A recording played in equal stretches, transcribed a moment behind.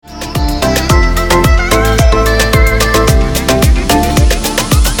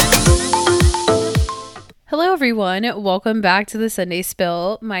everyone, welcome back to the Sunday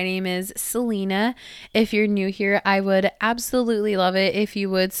Spill. My name is Selena. If you're new here, I would absolutely love it if you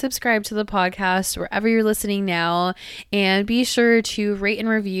would subscribe to the podcast wherever you're listening now, and be sure to rate and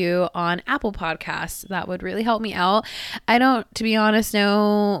review on Apple Podcasts. That would really help me out. I don't, to be honest,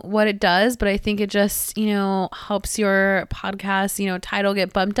 know what it does, but I think it just, helps your podcast, title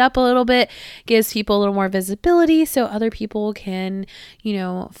get bumped up a little bit, gives people a little more visibility so other people can,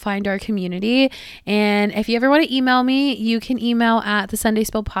 find our community. And if you ever want to email me, you can email at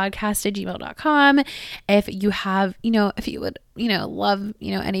thesundayspoilpodcast@gmail.com. If you have, if you would, love,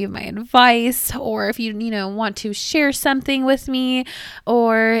 any of my advice, or if you, want to share something with me,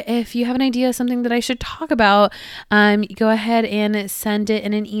 or if you have an idea of something that I should talk about, go ahead and send it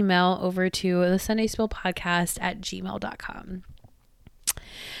in an email over to thesundayspoilpodcast@gmail.com.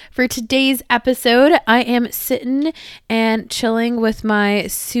 For today's episode, I am sitting and chilling with my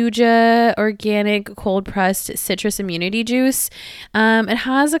Suja organic cold pressed citrus immunity juice. It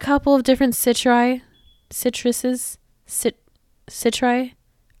has a couple of different citri.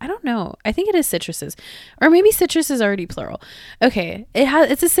 I don't know. I think it is citruses, or maybe citrus is already plural. Okay.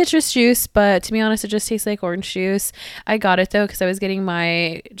 It's a citrus juice, but to be honest, it just tastes like orange juice. I got it though, cause I was getting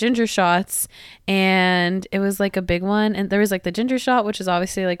my ginger shots and it was like a big one. And there was like the ginger shot, which is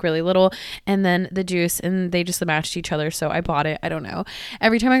obviously like really little, and then the juice, and they just matched each other. So I bought it. I don't know.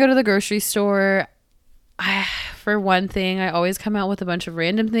 Every time I go to the grocery store, for one thing, I always come out with a bunch of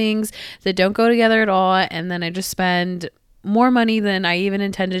random things that don't go together at all. And then I just spend more money than I even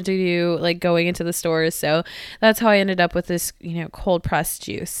intended to do, like going into the stores. So that's how I ended up with this, cold pressed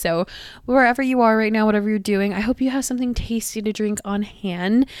juice. So wherever you are right now, whatever you're doing, I hope you have something tasty to drink on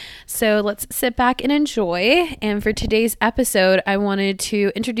hand. So let's sit back and enjoy. And for today's episode, I wanted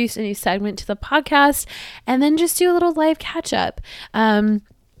to introduce a new segment to the podcast and then just do a little live catch up.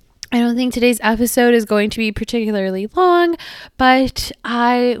 I don't think today's episode is going to be particularly long, but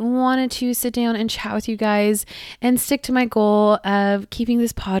I wanted to sit down and chat with you guys and stick to my goal of keeping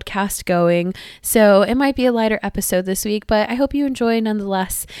this podcast going. So it might be a lighter episode this week, but I hope you enjoy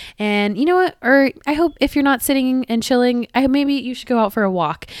nonetheless. And you know what? Or I hope if you're not sitting and chilling, maybe you should go out for a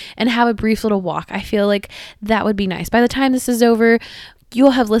walk and have a brief little walk. I feel like that would be nice. By the time this is over,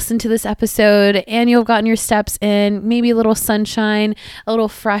 you'll have listened to this episode and you'll have gotten your steps in, maybe a little sunshine, a little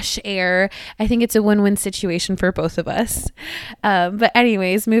fresh air. I think it's a win-win situation for both of us. But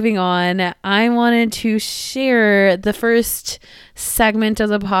anyways, moving on, I wanted to share the first segment of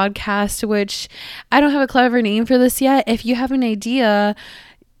the podcast, which I don't have a clever name for this yet. If you have an idea,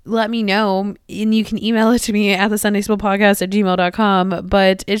 let me know, and you can email it to me at thesundayspoilpodcast@gmail.com.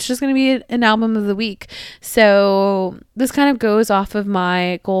 But it's just going to be an album of the week. So this kind of goes off of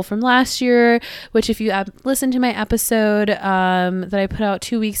my goal from last year, which if you listened to my episode that I put out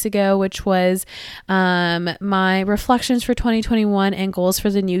 2 weeks ago, which was my reflections for 2021 and goals for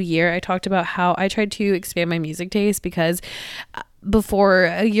the new year, I talked about how I tried to expand my music taste, because before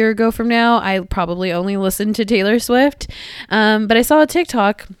a year ago from now, I probably only listened to Taylor Swift. But I saw a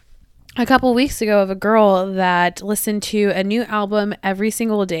TikTok a couple weeks ago of a girl that listened to a new album every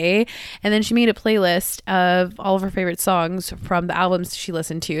single day, and then she made a playlist of all of her favorite songs from the albums she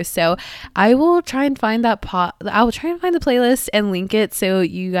listened to. So I will try and find I will try and find the playlist and link it so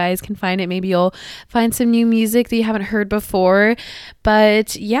you guys can find it. Maybe you'll find some new music that you haven't heard before.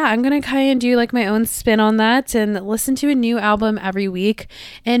 But yeah, I'm gonna kind of do like my own spin on that and listen to a new album every week.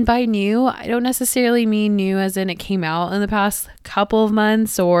 And by new, I don't necessarily mean new as in it came out in the past couple of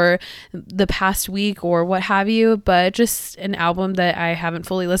months or the past week or what have you, but just an album that I haven't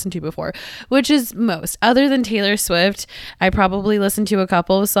fully listened to before, which is most. Other than Taylor Swift, I probably listened to a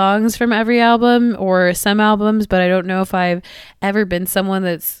couple of songs from every album or some albums, but I don't know if I've ever been someone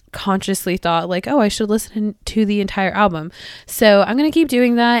that's consciously thought like, oh, I should listen to the entire album. So I'm going to keep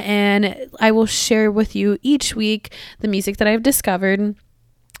doing that, and I will share with you each week the music that I've discovered.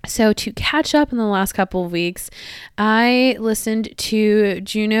 So to catch up in the last couple of weeks, I listened to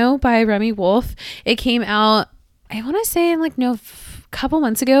Juno by Remy Wolf. It came out, I want to say in couple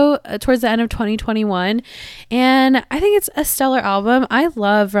months ago, towards the end of 2021. And I think it's a stellar album. I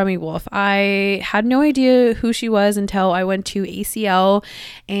love Remy Wolf. I had no idea who she was until I went to ACL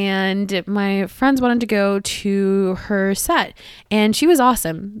and my friends wanted to go to her set, and she was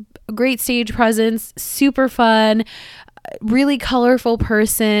awesome. Great stage presence, super fun, really colorful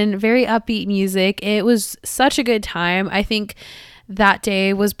person, very upbeat music. It was such a good time. I think that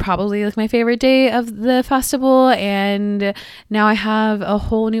day was probably like my favorite day of the festival, and now I have a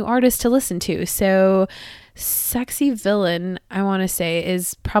whole new artist to listen to. So Sexy Villain, I want to say,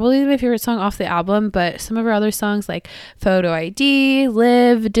 is probably my favorite song off the album, but some of her other songs like Photo ID,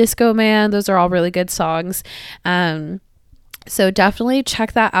 Live, Disco Man, those are all really good songs. So definitely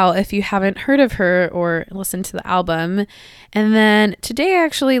check that out if you haven't heard of her or listened to the album. And then today I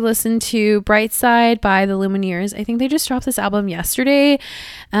actually listened to Bright Side by the Lumineers. I think they just dropped this album yesterday.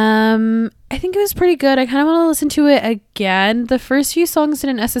 I think it was pretty good. I kind of want to listen to it again. The first few songs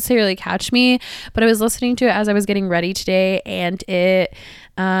didn't necessarily catch me, but I was listening to it as I was getting ready today, and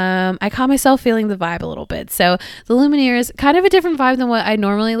I caught myself feeling the vibe a little bit. So the Lumineers, kind of a different vibe than what I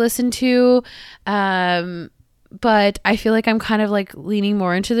normally listen to. But I feel like I'm kind of like leaning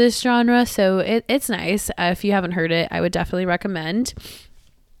more into this genre, so it's nice. If you haven't heard it, I would definitely recommend.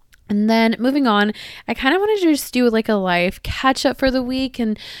 And then moving on, I kind of wanted to just do like a life catch up for the week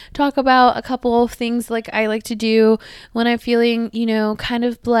and talk about a couple of things like I like to do when I'm feeling, kind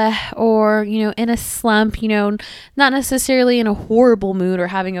of bleh or, in a slump, not necessarily in a horrible mood or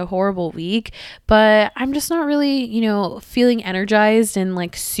having a horrible week, but I'm just not really, feeling energized and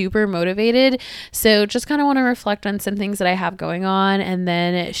like super motivated. So just kind of want to reflect on some things that I have going on and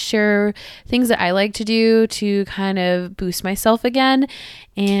then share things that I like to do to kind of boost myself again.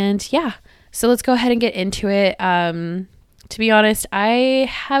 And yeah, so let's go ahead and get into it. To be honest, I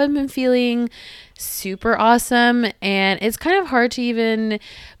haven't been feeling super awesome, and it's kind of hard to even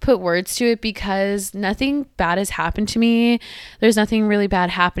put words to it because nothing bad has happened to me. There's nothing really bad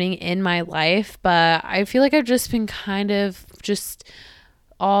happening in my life, but I feel like I've just been kind of just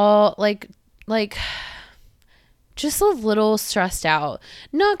all like just a little stressed out.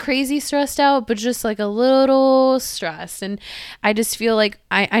 Not crazy stressed out, but just like a little stressed. And I just feel like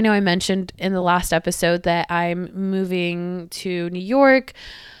I know I mentioned in the last episode that I'm moving to New York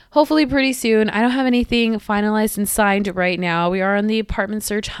hopefully pretty soon. I don't have anything finalized and signed right now. We are on the apartment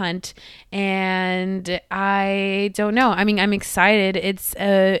search hunt, and I don't know. I mean, I'm excited. It's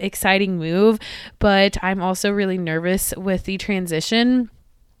an exciting move, but I'm also really nervous with the transition.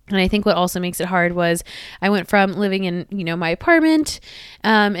 And I think what also makes it hard was I went from living in, my apartment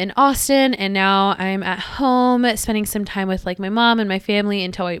in Austin, and now I'm at home spending some time with like my mom and my family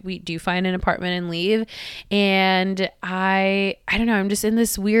until we do find an apartment and leave. And I don't know, I'm just in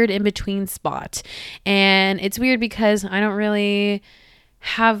this weird in-between spot. And it's weird because I don't really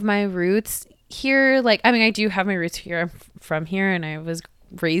have my roots here. Like, I mean, I do have my roots here. I'm from here and I was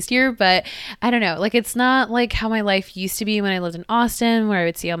raised here, but I don't know, like it's not like how my life used to be when I lived in Austin, where I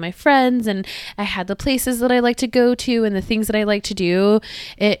would see all my friends and I had the places that I like to go to and the things that I like to do.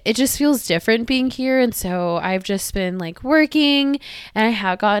 It just feels different being here. And so I've just been like working, and I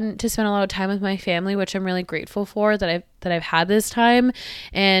have gotten to spend a lot of time with my family, which I'm really grateful for that I've had this time.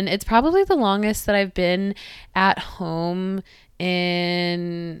 And it's probably the longest that I've been at home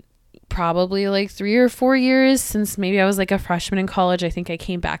in probably like 3 or 4 years, since maybe I was like a freshman in college. I think I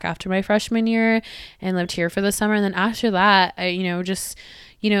came back after my freshman year and lived here for the summer. And then after that, I, just,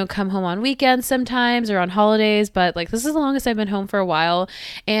 come home on weekends sometimes or on holidays. But like, this is the longest I've been home for a while.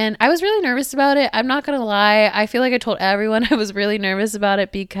 And I was really nervous about it. I'm not going to lie. I feel like I told everyone I was really nervous about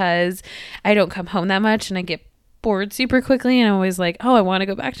it because I don't come home that much and I get bored super quickly, and I'm always like, oh, I want to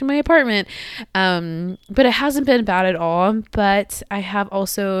go back to my apartment. But it hasn't been bad at all. But I have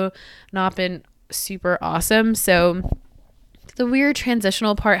also not been super awesome. So the weird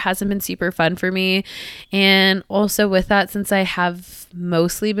transitional part hasn't been super fun for me. And also with that, since I have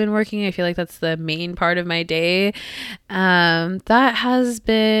mostly been working, I feel like that's the main part of my day. That has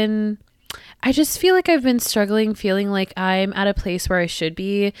been, I just feel like I've been struggling, feeling like I'm at a place where I should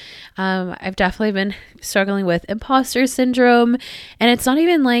be. I've definitely been struggling with imposter syndrome, and it's not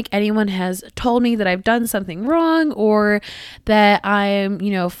even like anyone has told me that I've done something wrong or that I'm,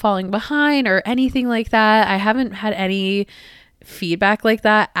 falling behind or anything like that. I haven't had any feedback like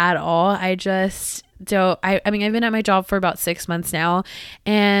that at all. I just don't, I mean, I've been at my job for about 6 months now,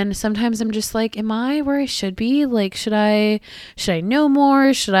 and sometimes I'm just like, am I where I should be? Like, should I know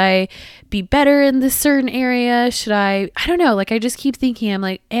more? Should I be better in this certain area? I don't know. Like, I just keep thinking, I'm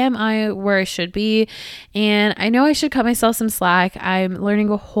like, am I where I should be? And I know I should cut myself some slack. I'm learning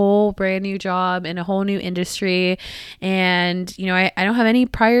a whole brand new job in a whole new industry. And, I don't have any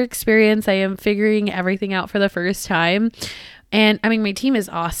prior experience. I am figuring everything out for the first time. And I mean, my team is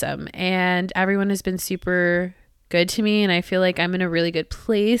awesome and everyone has been super good to me, and I feel like I'm in a really good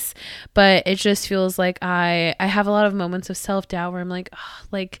place, but it just feels like I have a lot of moments of self-doubt where I'm like, oh,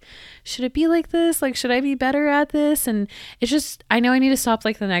 like, should it be like this? Like, should I be better at this? And it's just, I know I need to stop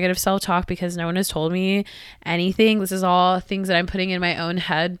like the negative self-talk because no one has told me anything. This is all things that I'm putting in my own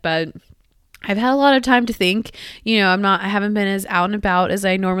head, but I've had a lot of time to think. I haven't been as out and about as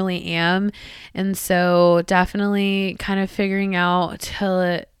I normally am. And so definitely kind of figuring out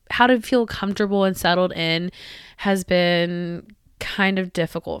how to feel comfortable and settled in has been kind of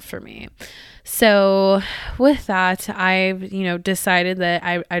difficult for me. So with that, I've, decided that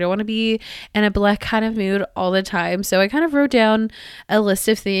I don't want to be in a black kind of mood all the time. So I kind of wrote down a list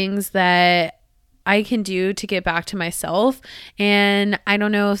of things that I can do to get back to myself. And I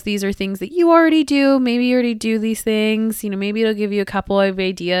don't know if these are things that you already do. Maybe you already do these things. Maybe it'll give you a couple of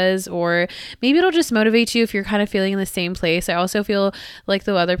ideas, or maybe it'll just motivate you if you're kind of feeling in the same place. I also feel like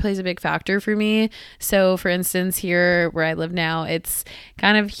the weather plays a big factor for me. So for instance, here where I live now, it's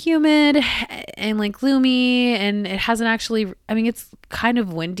kind of humid and like gloomy, and it hasn't actually, it's kind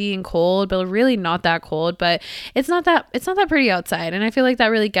of windy and cold, but really not that cold, but it's not that pretty outside. And I feel like that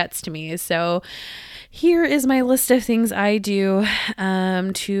really gets to me. So here is my list of things I do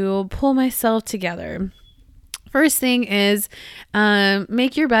to pull myself together. First thing is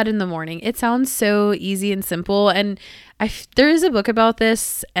make your bed in the morning. It sounds so easy and simple. And there is a book about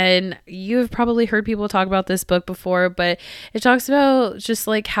this, and you've probably heard people talk about this book before, but it talks about just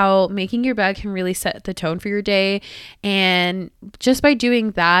like how making your bed can really set the tone for your day. And just by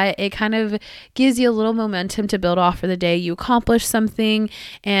doing that, it kind of gives you a little momentum to build off for the day. You accomplish something,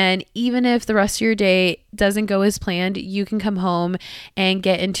 and even if the rest of your day doesn't go as planned, you can come home and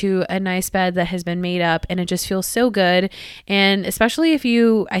get into a nice bed that has been made up, and it just feels so good. And especially if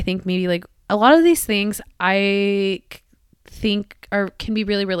I think maybe like a lot of these things I think can be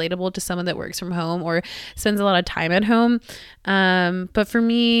really relatable to someone that works from home or spends a lot of time at home. But for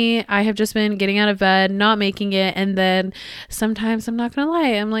me, I have just been getting out of bed, not making it. And then sometimes, I'm not going to lie,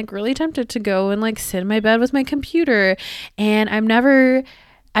 I'm like really tempted to go and like sit in my bed with my computer, and I'm never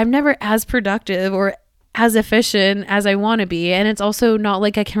as productive or as efficient as I want to be. And it's also not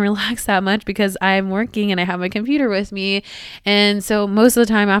like I can relax that much because I'm working and I have my computer with me. And so most of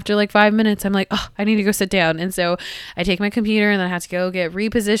the time after like 5 minutes, I'm like, oh, I need to go sit down. And so I take my computer and then I have to go get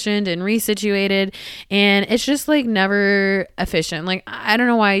repositioned and resituated. And it's just like never efficient. Like, I don't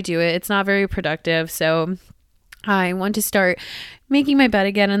know why I do it. It's not very productive. So I want to start making my bed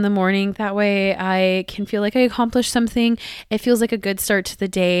again in the morning. That way I can feel like I accomplished something. It feels like a good start to the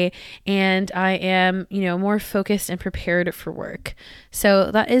day, and I am, more focused and prepared for work. So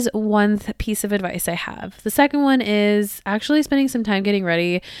that is one piece of advice I have. The second one is actually spending some time getting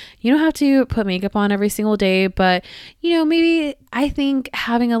ready. You don't have to put makeup on every single day, but maybe I think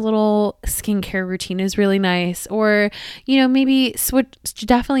having a little skincare routine is really nice, or, maybe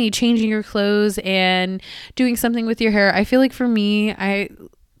definitely changing your clothes and doing something with your hair. I feel like for me, I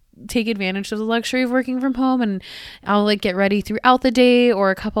take advantage of the luxury of working from home, and I'll like get ready throughout the day or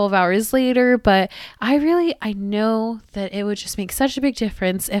a couple of hours later. But I know that it would just make such a big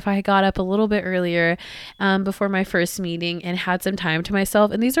difference if I got up a little bit earlier before my first meeting and had some time to myself.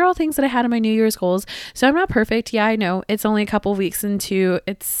 And these are all things that I had in my New Year's goals. So I'm not perfect. Yeah, I know it's only a couple of weeks into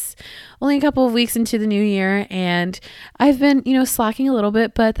the new year, and I've been, slacking a little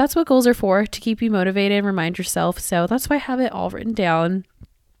bit, but that's what goals are for, to keep you motivated and remind yourself. So that's why I have it all written down.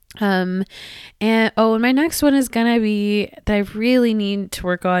 And my next one is gonna be that I really need to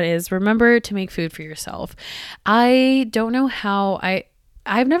work on is remember to make food for yourself. I don't know how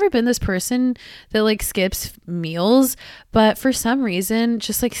I've never been this person that like skips meals, but for some reason,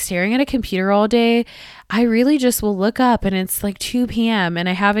 just like staring at a computer all day, I really just will look up and it's like 2 p.m. and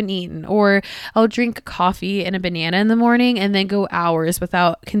I haven't eaten, or I'll drink coffee and a banana in the morning and then go hours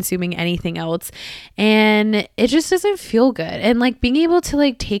without consuming anything else. And it just doesn't feel good. And like being able to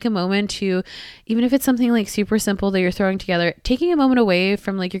like take a moment to, even if it's something like super simple that you're throwing together, taking a moment away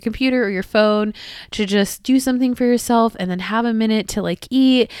from like your computer or your phone to just do something for yourself and then have a minute to like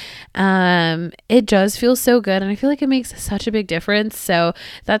eat. It does feel so good. And I feel like it makes such a big difference. So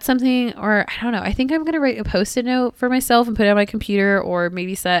that's something, or I don't know, I think I'm going to write a post-it note for myself and put it on my computer, or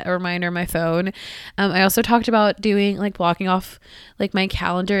maybe set a reminder on my phone. I also talked about doing like blocking off like my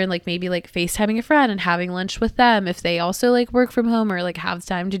calendar and like maybe like FaceTiming a friend and having lunch with them if they also like work from home or like have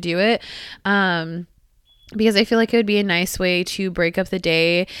time to do it. Because I feel like it would be a nice way to break up the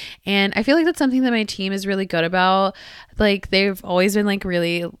day. And I feel like that's something that my team is really good about. Like they've always been like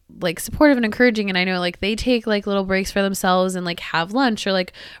really like supportive and encouraging. And I know like they take like little breaks for themselves and like have lunch or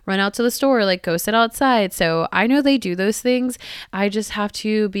like run out to the store, or, like go sit outside. So I know they do those things. I just have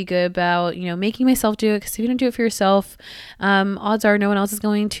to be good about, making myself do it. Because if you don't do it for yourself, odds are no one else is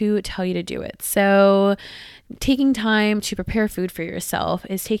going to tell you to do it. So taking time to prepare food for yourself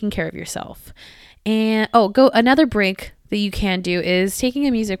is taking care of yourself. And go another break that you can do is taking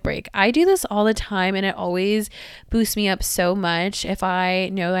a music break. I do this all the time and it always boosts me up so much if I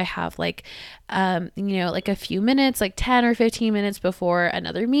know I have like like a few minutes, like 10 or 15 minutes before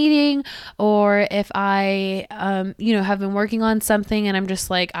another meeting, or if I have been working on something and I'm just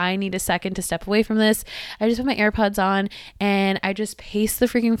like, I need a second to step away from this. I just put my AirPods on and I just pace the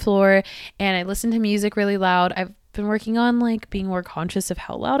freaking floor and I listen to music really loud. I've been working on like being more conscious of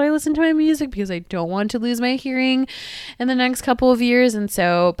how loud I listen to my music because I don't want to lose my hearing in the next couple of years. And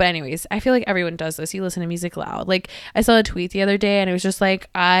so, but anyways, I feel like everyone does this. You listen to music loud. Like I saw a tweet the other day and it was just like,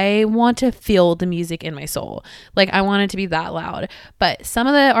 I want to feel the music in my soul. Like I want it to be that loud. But some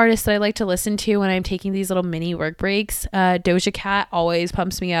of the artists that I like to listen to when I'm taking these little mini work breaks, Doja Cat always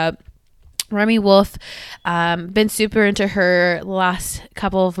pumps me up. Remy Wolf, been super into her last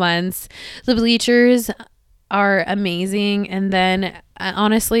couple of months. The Bleachers are amazing. And then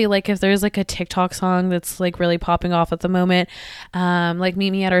honestly, like if there's like a TikTok song that's like really popping off at the moment, like Meet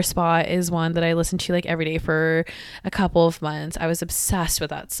Me at Our Spot is one that I listen to like every day for a couple of months. I was obsessed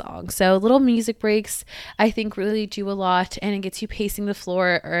with that song. So little music breaks I think really do a lot, and it gets you pacing the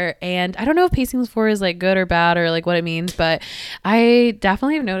floor. And I don't know if pacing the floor is like good or bad or like what it means, but I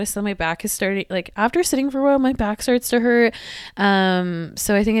definitely have noticed that my back is starting, like after sitting for a while my back starts to hurt.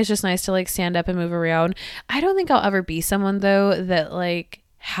 So I think it's just nice to like stand up and move around. I don't think I'll ever be someone though that like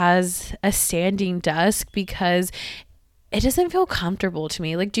has a standing desk because it doesn't feel comfortable to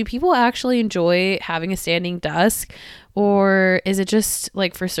me. Like, do people actually enjoy having a standing desk, or is it just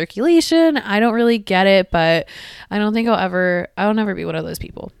like for circulation? I don't really get it, but I don't think I'll never be one of those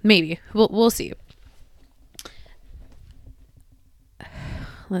people. Maybe we'll see.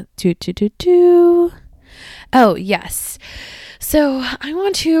 Oh, yes. So I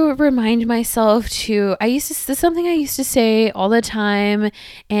want to remind myself this is something I used to say all the time,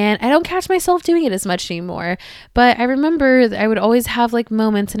 and I don't catch myself doing it as much anymore, but I remember that I would always have like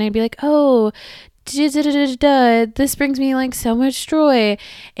moments and I'd be like, oh, this brings me like so much joy.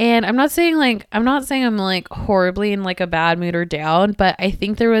 And I'm not saying I'm like horribly in like a bad mood or down, but I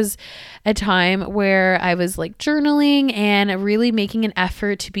think there was a time where I was like journaling and really making an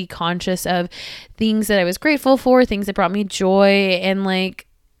effort to be conscious of things that I was grateful for, things that brought me joy. And like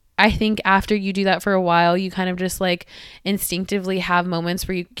I think after you do that for a while, you kind of just like instinctively have moments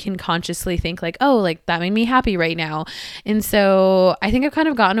where you can consciously think like, oh, like that made me happy right now. And so I think I've kind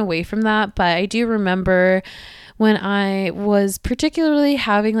of gotten away from that, but I do remember when I was particularly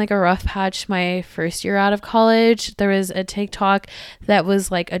having like a rough patch my first year out of college, there was a TikTok that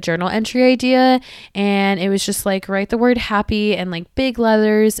was like a journal entry idea, and it was just like write the word happy in like big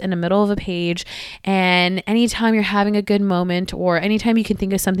letters in the middle of a page, and anytime you're having a good moment or anytime you can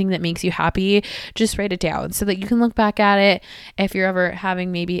think of something that makes you happy, just write it down so that you can look back at it if you're ever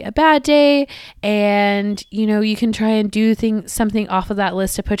having maybe a bad day, and you can try and do something off of that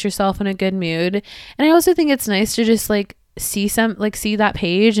list to put yourself in a good mood. And I also think it's nice to just like see that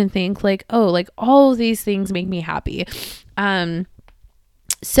page and think like, oh, like all of these things make me happy.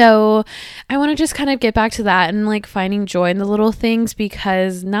 So I want to just kind of get back to that and like finding joy in the little things,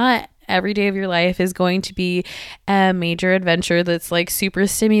 because not every day of your life is going to be a major adventure that's like super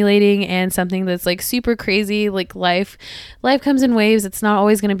stimulating and something that's like super crazy. Like life comes in waves. It's not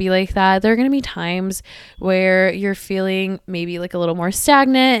always going to be like that. There are going to be times where you're feeling maybe like a little more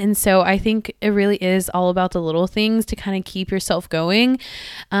stagnant, and so I think it really is all about the little things to kind of keep yourself going.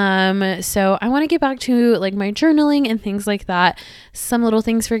 So I want to get back to like my journaling and things like that. Some little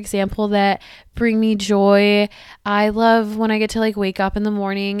things, for example, that bring me joy. I love when I get to like wake up in the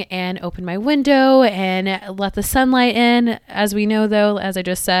morning and open my window and let the sunlight in. As we know though, as I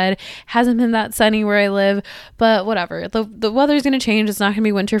just said, hasn't been that sunny where I live, but whatever. The weather's going to change. It's not going to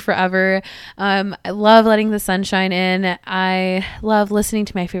be winter forever. I love letting the sunshine in. I love listening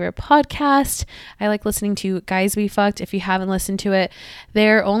to my favorite podcast. I like listening to Guys We Fucked. If you haven't listened to it,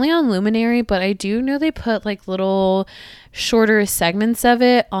 they're only on Luminary, but I do know they put like little shorter segments of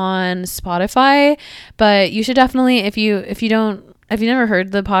it on Spotify. But you should definitely, if you've never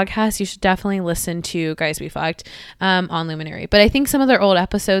heard the podcast, you should definitely listen to Guys We Fucked on Luminary. But I think some of their old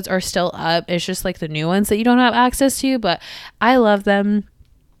episodes are still up. It's just like the new ones that you don't have access to, but I love them.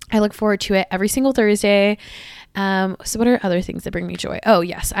 I look forward to it every single Thursday. So what are other things that bring me joy? Oh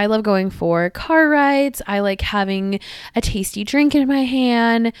yes, I love going for car rides. I like having a tasty drink in my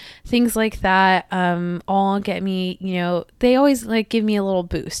hand, things like that. All get me, they always like give me a little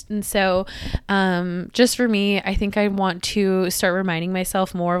boost. And so, just for me, I think I want to start reminding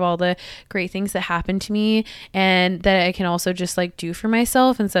myself more of all the great things that happen to me and that I can also just like do for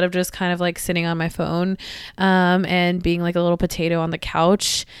myself instead of just kind of like sitting on my phone, and being like a little potato on the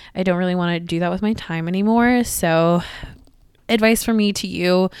couch. I don't really want to do that with my time anymore. So advice from me to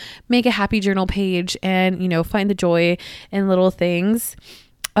you, make a happy journal page and, find the joy in little things.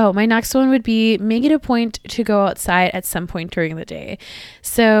 Oh, my next one would be make it a point to go outside at some point during the day.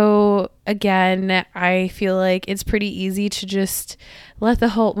 So again, I feel like it's pretty easy to just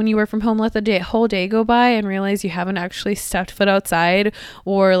when you work from home, let the whole day go by and realize you haven't actually stepped foot outside,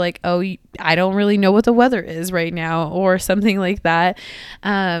 or like, oh, I don't really know what the weather is right now, or something like that.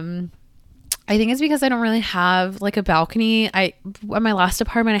 I think it's because I don't really have like a balcony. At my last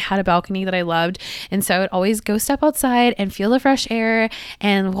apartment, I had a balcony that I loved. And so I would always go step outside and feel the fresh air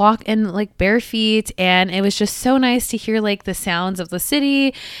and walk in like bare feet. And it was just so nice to hear like the sounds of the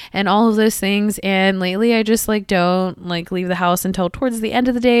city and all of those things. And lately I just like don't like leave the house until towards the end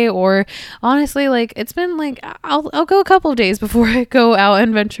of the day, or honestly, like it's been like, I'll go a couple of days before I go out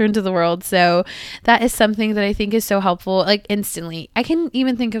and venture into the world. So that is something that I think is so helpful. Like instantly, I can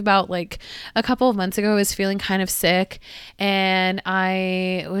even think about like a couple of months ago, I was feeling kind of sick and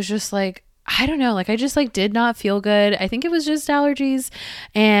I was just like, I don't know, like I just like did not feel good. I think it was just allergies.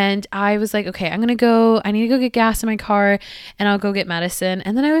 And I was like, okay, I need to go get gas in my car and I'll go get medicine.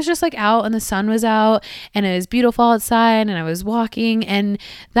 And then I was just like out and the sun was out and it was beautiful outside and I was walking, and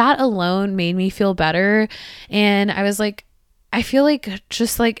that alone made me feel better. And I was like, I feel like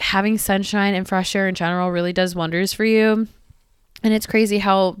just like having sunshine and fresh air in general really does wonders for you. And it's crazy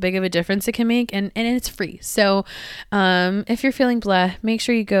how big of a difference it can make, and it's free. So if you're feeling blah, make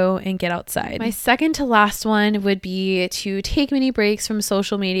sure you go and get outside. My second to last one would be to take mini breaks from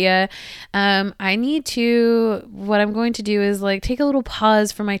social media. What I'm going to do is like take a little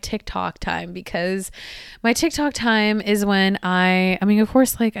pause for my TikTok time, because my TikTok time is when I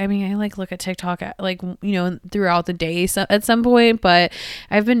look at TikTok throughout the day at some point, but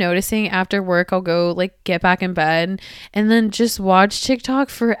I've been noticing after work, I'll go like get back in bed and then just watch TikTok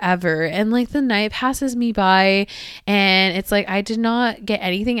forever, and like the night passes me by and it's like I did not get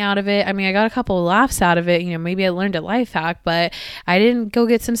anything out of it. I mean, I got a couple of laughs out of it, maybe I learned a life hack, but I didn't go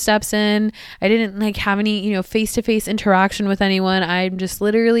get some steps in. I didn't like have any face-to-face interaction with anyone. I'm just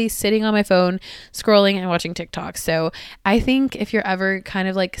literally sitting on my phone scrolling and watching TikTok. So I think if you're ever kind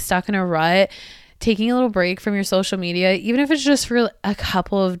of like stuck in a rut, taking a little break from your social media, even if it's just for a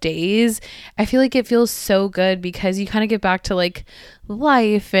couple of days, I feel like it feels so good, because you kind of get back to like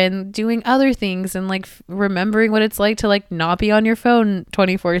life and doing other things and like remembering what it's like to like not be on your phone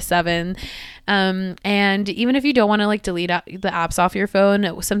 24/7. And even if you don't want to like delete the apps off your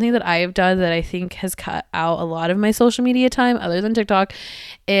phone, something that I have done that I think has cut out a lot of my social media time other than TikTok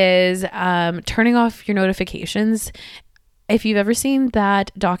is turning off your notifications. If you've ever seen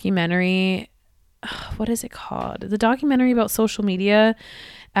that documentary, what is it called? The documentary about social media,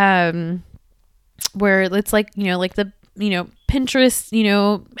 where it's like, like the,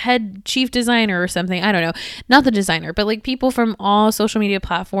 Pinterest, head chief designer or something. I don't know. Not the designer, but like people from all social media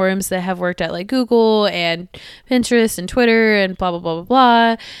platforms that have worked at like Google and Pinterest and Twitter and blah, blah, blah,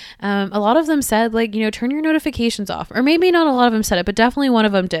 blah, blah. A lot of them said like, turn your notifications off, or maybe not a lot of them said it, but definitely one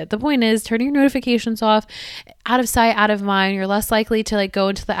of them did. The point is, turning your notifications off, out of sight, out of mind. You're less likely to like go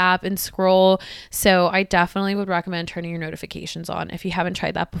into the app and scroll. So I definitely would recommend turning your notifications on. If you haven't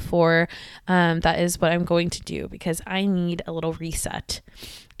tried that before, that is what I'm going to do, because I need a little reset.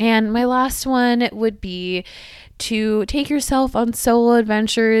 And my last one would be to take yourself on solo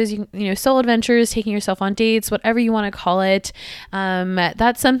adventures, solo adventures, taking yourself on dates, whatever you want to call it.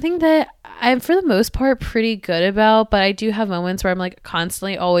 That's something that I'm for the most part pretty good about, but I do have moments where I'm like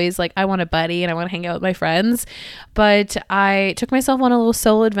constantly always like, I want a buddy and I want to hang out with my friends. But I took myself on a little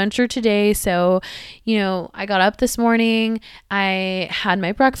solo adventure today. So, I got up this morning, I had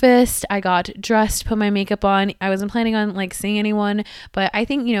my breakfast, I got dressed, put my makeup on. I wasn't planning on like seeing anyone, but I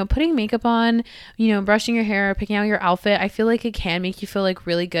think, putting makeup on, brushing your hair, picking out your outfit, I feel like it can make you feel like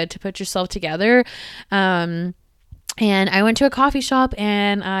really good to put yourself together. And I went to a coffee shop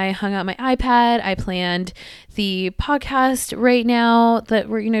and I hung out my iPad. I planned the podcast right now that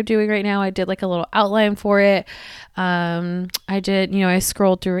we're, doing right now. I did like a little outline for it. I did, I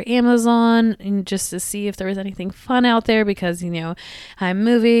scrolled through Amazon and just to see if there was anything fun out there because, I'm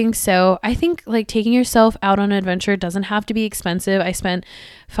moving. So I think like taking yourself out on an adventure doesn't have to be expensive. I spent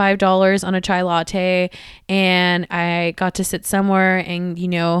 $5 on a chai latte and I got to sit somewhere and,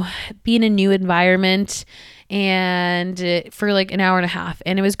 be in a new environment and for like an hour and a half,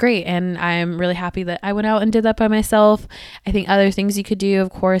 and it was great. And I'm really happy that I went out and did that by myself. I think other things you could do, of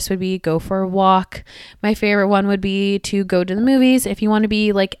course, would be go for a walk. My favorite one would be to go to the movies. If you want to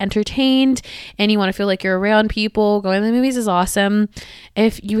be like entertained and you want to feel like you're around people, going to the movies is awesome.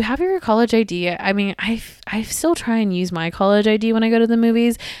 If you have your college ID, I mean, I still try and use my college ID when I go to the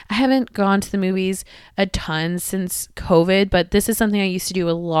movies. I haven't gone to the movies a ton since COVID, but this is something I used to do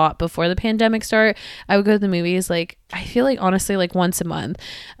a lot before the pandemic started. I would go to the movies like I feel like honestly like once a month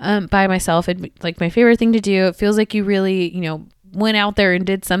by myself. It'd be like my favorite thing to do. It feels like you really went out there and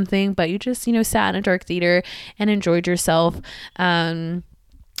did something, but you just sat in a dark theater and enjoyed yourself.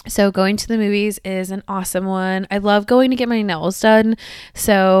 So going to the movies is an awesome one. I love going to get my nails done.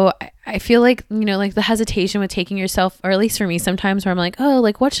 So I feel like, like the hesitation with taking yourself, or at least for me sometimes, where I'm like, oh,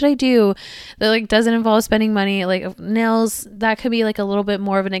 like what should I do that like doesn't involve spending money? Like nails, that could be like a little bit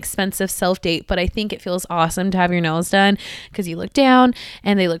more of an expensive self date, but I think it feels awesome to have your nails done because you look down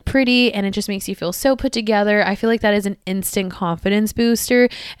and they look pretty and it just makes you feel so put together. I feel like that is an instant confidence booster,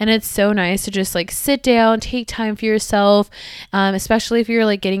 and it's so nice to just like sit down, take time for yourself, especially if you're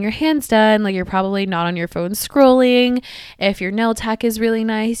like getting your hands done, like you're probably not on your phone scrolling. If your nail tech is really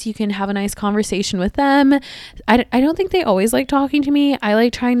nice, you can have a nice conversation with them. I don't think they always like talking to me. I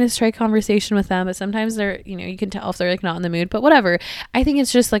like trying to strike conversation with them, but sometimes they're, you can tell if they're like not in the mood, but whatever. I think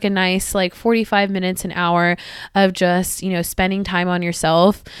it's just like a nice, like 45 minutes, an hour of just, spending time on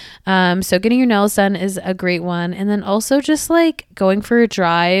yourself. So getting your nails done is a great one. And then also just like going for a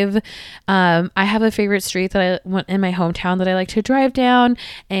drive. I have a favorite street that I went in my hometown that I like to drive down,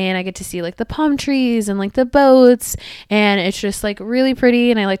 and I get to see like the palm trees and like the boats, and it's just like really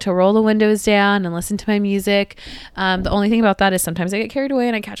pretty. And I like to roll the windows down and listen to my music. The only thing about that is sometimes I get carried away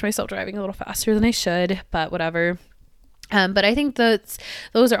and I catch myself driving a little faster than I should, but whatever. But I think those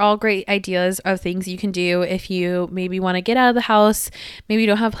are all great ideas of things you can do if you maybe want to get out of the house. Maybe you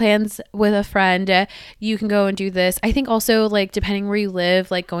don't have plans with a friend. You can go and do this. I think also like depending where you live,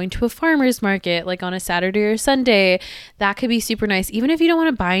 like going to a farmer's market, like on a Saturday or Sunday, that could be super nice. Even if you don't want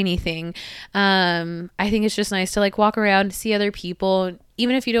to buy anything. I think it's just nice to like walk around, see other people.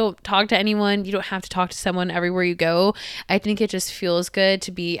 Even if you don't talk to anyone, you don't have to talk to someone everywhere you go. I think it just feels good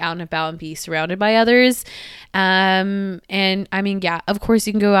to be out and about and be surrounded by others. And I mean, yeah, of course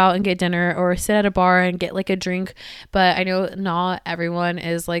you can go out and get dinner or sit at a bar and get like a drink, but I know not everyone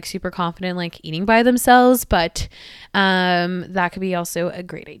is like super confident like eating by themselves, but that could be also a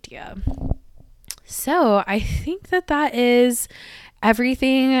great idea. So I think that is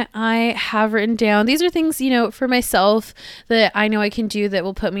everything I have written down. These are things, for myself that I know I can do that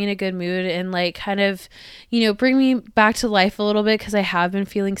will put me in a good mood and like kind of, bring me back to life a little bit because I have been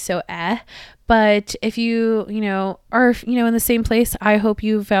feeling so But if you, are, in the same place, I hope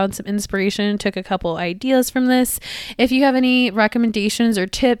you found some inspiration, took a couple ideas from this. If you have any recommendations or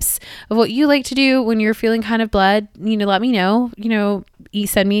tips of what you like to do when you're feeling kind of bled, let me know.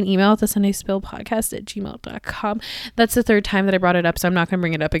 Send me an email at thesundaysPillPodcast@gmail.com. That's the third time that I brought it up, so I'm not going to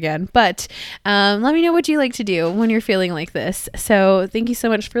bring it up again. But let me know what you like to do when you're feeling like this. So thank you so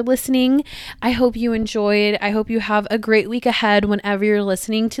much for listening. I hope you enjoyed. I hope you have a great week ahead whenever you're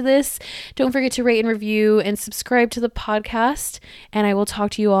listening to this. Don't forget to rate and review and subscribe to the podcast. And I will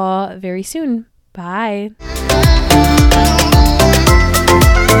talk to you all very soon. Bye.